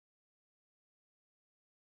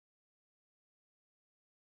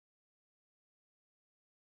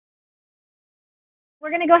We're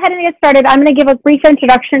going to go ahead and get started. I'm going to give a brief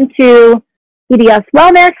introduction to EDS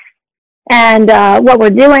Wellness and what we're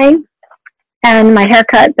doing, and my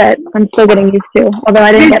haircut that I'm still getting used to, although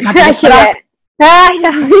I didn't get much of it. I know.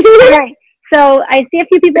 All right. So I see a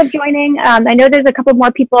few people joining. I know there's a couple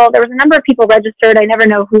more people. There was a number of people registered. I never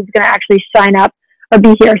know who's going to actually sign up or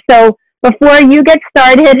be here. So before you get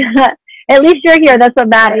started, at least you're here. That's what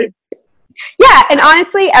matters. Yeah, and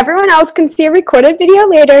honestly, everyone else can see a recorded video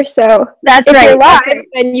later, so that's if right. You're live,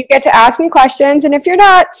 then you get to ask me questions, and if you're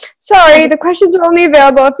not, sorry, the questions are only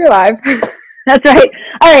available if you're live. That's right.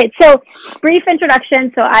 All right, so brief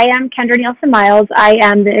introduction. So I am Kendra Nielsen-Miles. I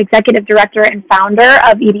am the Executive Director and Founder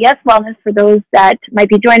of EDS Wellness. For those that might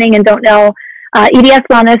be joining and don't know, EDS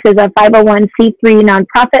Wellness is a 501c3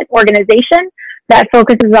 nonprofit organization that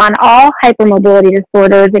focuses on all hypermobility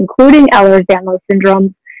disorders, including Ehlers-Danlos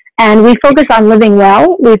syndrome. And we focus on living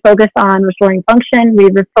well. We focus on restoring function. We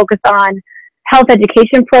focus on health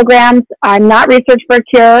education programs. I'm not research for a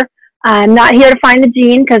cure. I'm not here to find the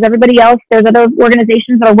gene because everybody else, there's other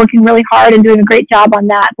organizations that are working really hard and doing a great job on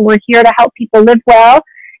that. But we're here to help people live well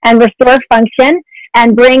and restore function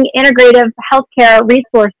and bring integrative healthcare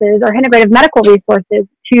resources or integrative medical resources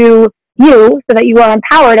to you so that you are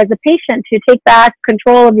empowered as a patient to take back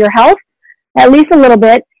control of your health, at least a little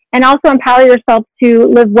bit, and also empower yourself to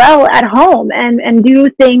live well at home and do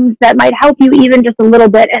things that might help you even just a little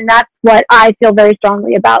bit. And that's what I feel very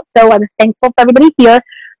strongly about. So I'm thankful for everybody here.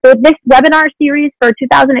 So this webinar series for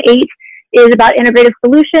 2008 is about integrative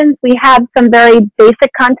solutions. We have some very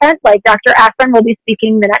basic content, like Dr. Afrin will be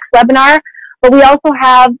speaking the next webinar. But we also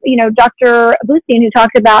have, Dr. Bustian, who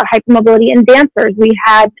talks about hypermobility in dancers. We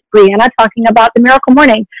had Brianna talking about the Miracle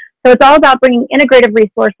Morning. So it's all about bringing integrative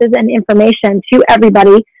resources and information to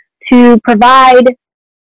everybody to provide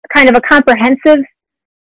kind of a comprehensive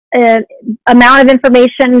amount of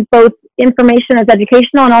information, both information as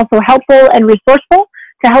educational and also helpful and resourceful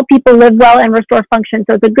to help people live well and restore function.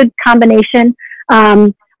 So it's a good combination.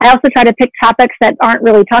 I also try to pick topics that aren't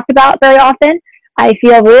really talked about very often. I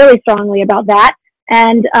feel really strongly about that.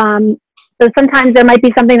 And so sometimes there might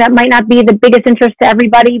be something that might not be the biggest interest to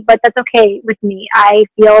everybody, but that's okay with me. I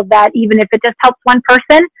feel that even if it just helps one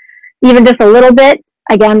person, even just a little bit,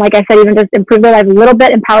 again, like I said, even just improve their life a little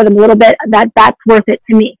bit, empower them a little bit, that's worth it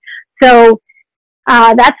to me. So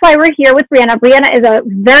that's why we're here with Brianna. Brianna is a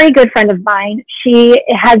very good friend of mine. She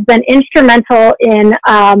has been instrumental in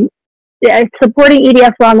supporting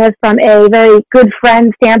EDS Wellness from a very good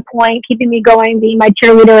friend standpoint, keeping me going, being my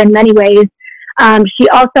cheerleader in many ways. She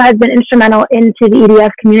also has been instrumental into the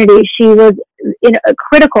EDS community. She was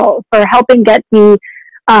critical for helping get the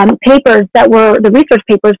papers that were the research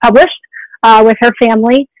papers published with her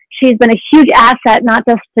family. She's been a huge asset, not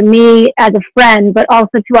just to me as a friend, but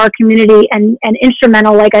also to our community and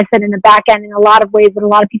instrumental, like I said, in the back end in a lot of ways that a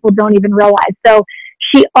lot of people don't even realize. So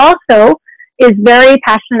she also is very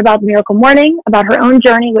passionate about the Miracle Morning, about her own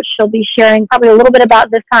journey, which she'll be sharing probably a little bit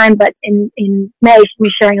about this time, but in May she'll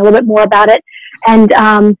be sharing a little bit more about it. And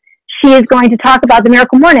she is going to talk about the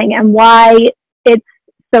Miracle Morning and why it's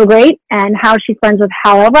so great and how she's friends with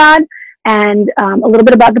Hal Elrod, and a little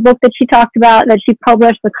bit about the book that she talked about, that she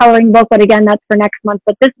published, the coloring book, but again, that's for next month.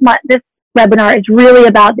 But this webinar is really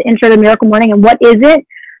about the intro to the Miracle Morning and what is it,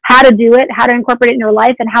 how to do it, how to incorporate it in your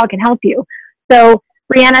life, and how it can help you. So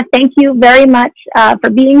Brianna, thank you very much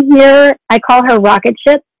for being here. I call her Rocket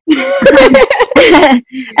Ship. and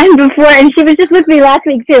she was just with me last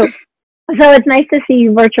week too. So it's nice to see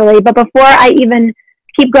you virtually. But before I even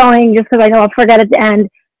keep going, just because I know I'll forget at the end,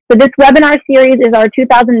 so this webinar series is our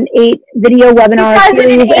 2008 video webinar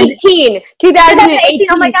 2018. 2018.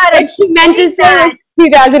 Oh my God. What she meant to say was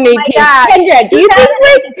 2018. Kendra, do you think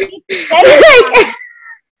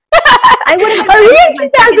I would have been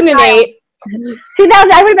in 2008?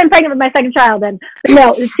 2000, I would have been pregnant with my second child then.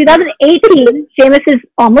 No, it's 2018. Seamus is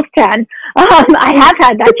almost 10. I have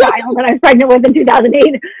had that child that I was pregnant with in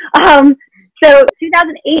 2008. So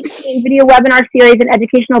 2018 video webinar series and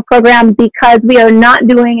educational program, because we are not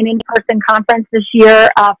doing an in-person conference this year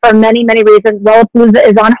for many, many reasons. Lollapalooza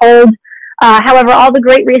is on hold. However, all the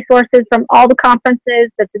great resources from all the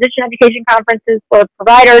conferences, the physician education conferences for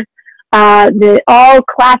providers, all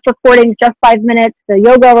class recordings, just 5 minutes, the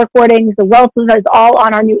yoga recordings, the Lollapalooza is all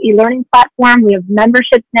on our new eLearning platform. We have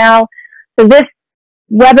memberships now. So this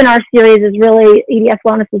webinar series is really EDS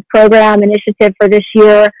Wellness's program initiative for this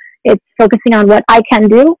year. It's focusing on what I can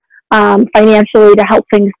do financially to help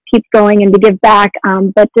things keep going and to give back.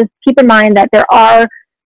 But just keep in mind that there are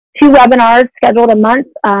 2 webinars scheduled a month.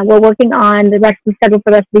 We're working on the rest of the schedule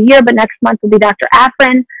for the rest of the year, but next month will be Dr.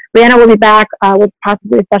 Afrin Brianna will be back with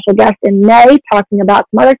possibly a special guest in May talking about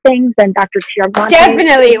some other things, and Dr. Chiaramonte.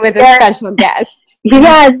 Definitely with a special guest.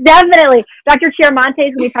 Yes, definitely. Dr. Chiaramonte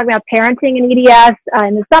is going to be talking about parenting in EDS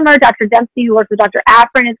in the summer. Dr. Dempsey, who works with Dr.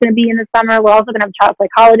 Afrin, is going to be in the summer. We're also going to have a child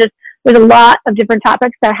psychologist. There's a lot of different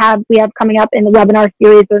topics that we have coming up in the webinar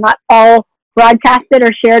series. They're not all broadcasted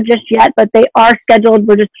or shared just yet, but they are scheduled.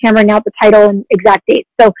 We're just hammering out the title and exact dates.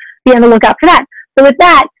 So be on the lookout for that. So with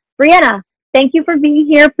that, Brianna, thank you for being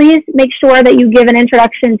here. Please make sure that you give an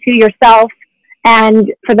introduction to yourself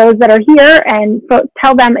and for those that are here, and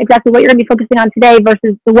tell them exactly what you're going to be focusing on today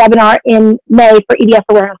versus the webinar in May for EDS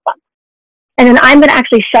Awareness Month. And then I'm going to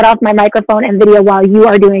actually shut off my microphone and video while you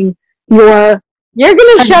are doing your... You're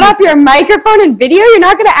going to shut off your microphone and video? You're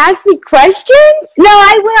not going to ask me questions? No,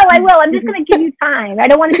 I will. I'm just going to give you time. I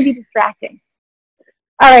don't want it to be distracting.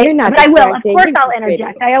 All right, but I will. Of course I'll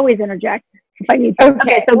interject. I always interject if I need to.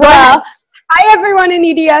 Okay, so well, hi everyone in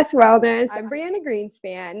EDS Wellness. I'm Brianna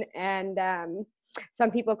Greenspan, and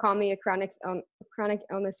some people call me a chronic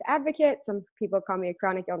illness advocate. Some people call me a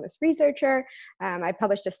chronic illness researcher. I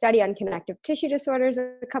published a study on connective tissue disorders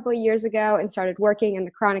a couple of years ago and started working in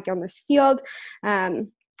the chronic illness field,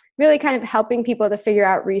 really kind of helping people to figure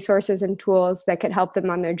out resources and tools that could help them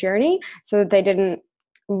on their journey so that they didn't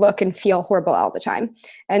look and feel horrible all the time.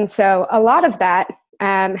 And so a lot of that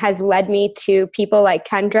has led me to people like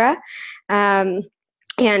Kendra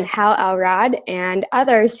and Hal Elrod and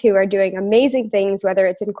others who are doing amazing things, whether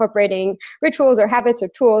it's incorporating rituals or habits or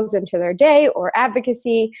tools into their day or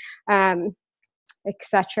advocacy,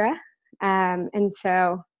 etc. And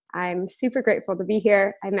so I'm super grateful to be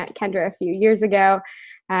here. I met Kendra a few years ago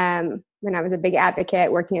when I was a big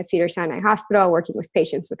advocate working at Cedars-Sinai Hospital, working with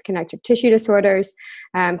patients with connective tissue disorders,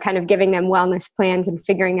 kind of giving them wellness plans and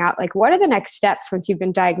figuring out like what are the next steps once you've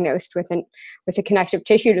been diagnosed with a connective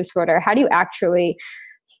tissue disorder. How do you actually,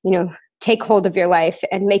 take hold of your life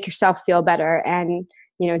and make yourself feel better and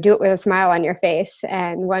do it with a smile on your face.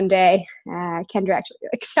 And one day, Kendra actually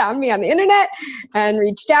found me on the internet and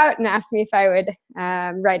reached out and asked me if I would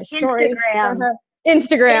write a story.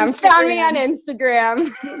 Instagram. Found me on Instagram.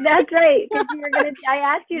 That's right. I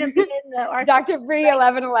asked you to be in the Dr. Bree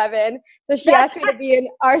 1111. So she asked me to be in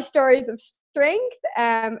Our Stories of Strength,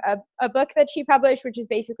 a book that she published, which is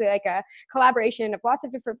basically like a collaboration of lots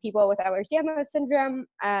of different people with Ehlers-Danlos syndrome,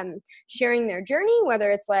 sharing their journey,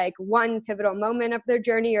 whether it's like one pivotal moment of their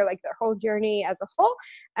journey or like their whole journey as a whole.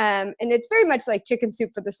 And it's very much like Chicken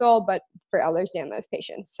Soup for the Soul, but for Ehlers-Danlos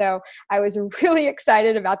patients. So I was really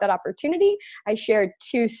excited about that opportunity. I shared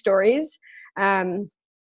 2 stories,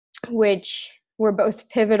 which were both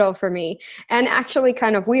pivotal for me and actually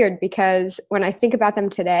kind of weird because when I think about them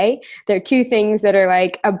today, they're 2 things that are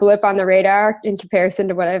like a blip on the radar in comparison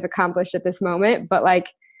to what I've accomplished at this moment, but like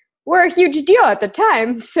were a huge deal at the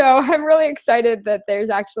time. So I'm really excited that there's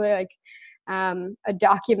actually like a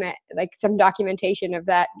document, like some documentation of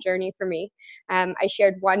that journey for me. I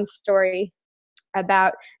shared one story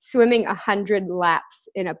about swimming 100 laps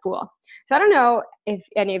in a pool. So I don't know if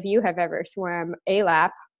any of you have ever swum a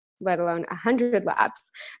lap, let alone 100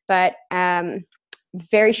 laps. But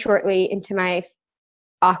very shortly into my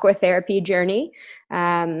aquatherapy journey,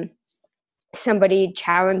 somebody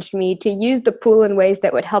challenged me to use the pool in ways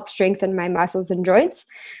that would help strengthen my muscles and joints.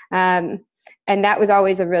 And that was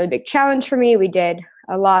always a really big challenge for me. We did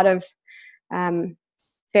a lot of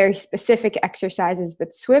very specific exercises,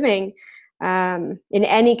 but swimming in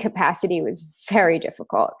any capacity was very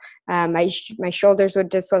difficult. My shoulders would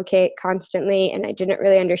dislocate constantly, and I didn't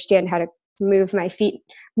really understand how to move my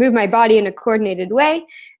body in a coordinated way.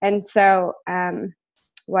 And so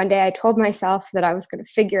one day I told myself that I was going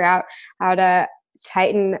to figure out how to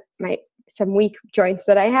tighten some weak joints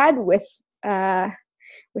that I had with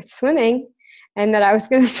swimming, and that I was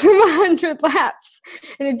going to swim 100 laps.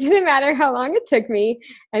 And it didn't matter how long it took me,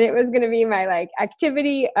 and it was going to be my like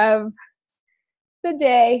activity of the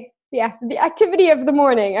day, the activity of the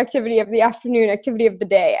morning, activity of the afternoon, activity of the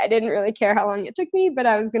day. I didn't really care how long it took me, but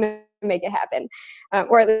I was going to make it happen,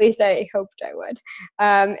 or at least I hoped I would.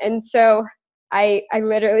 And so I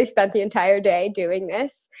literally spent the entire day doing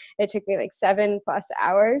this. It took me like 7+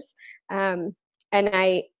 hours, and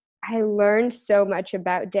I learned so much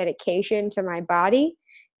about dedication to my body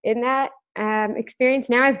in that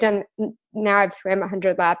experience. Now I've swam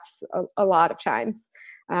 100 laps a lot of times.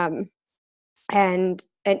 And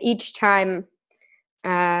each time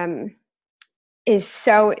is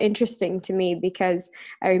so interesting to me because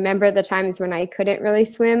I remember the times when I couldn't really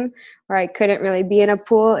swim or I couldn't really be in a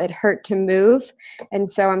pool. It hurt to move. And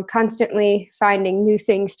so I'm constantly finding new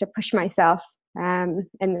things to push myself. And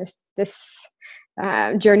this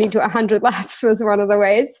Journey to 100 laps was one of the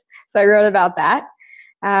ways. So I wrote about that.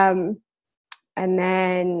 And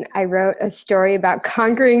then I wrote a story about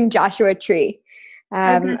conquering Joshua Tree.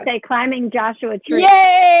 I was going to say climbing Joshua Tree.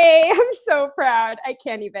 Yay! I'm so proud. I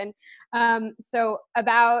can't even. So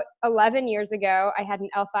about 11 years ago, I had an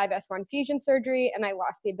L5-S1 fusion surgery and I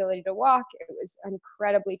lost the ability to walk. It was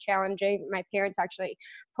incredibly challenging. My parents actually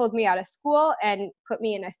pulled me out of school and put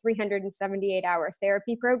me in a 378-hour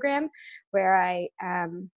therapy program where I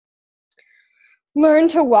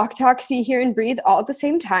learned to walk, talk, see, hear, and breathe all at the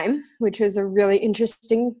same time, which was a really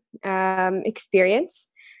interesting experience.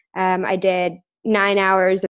 I did 9 hours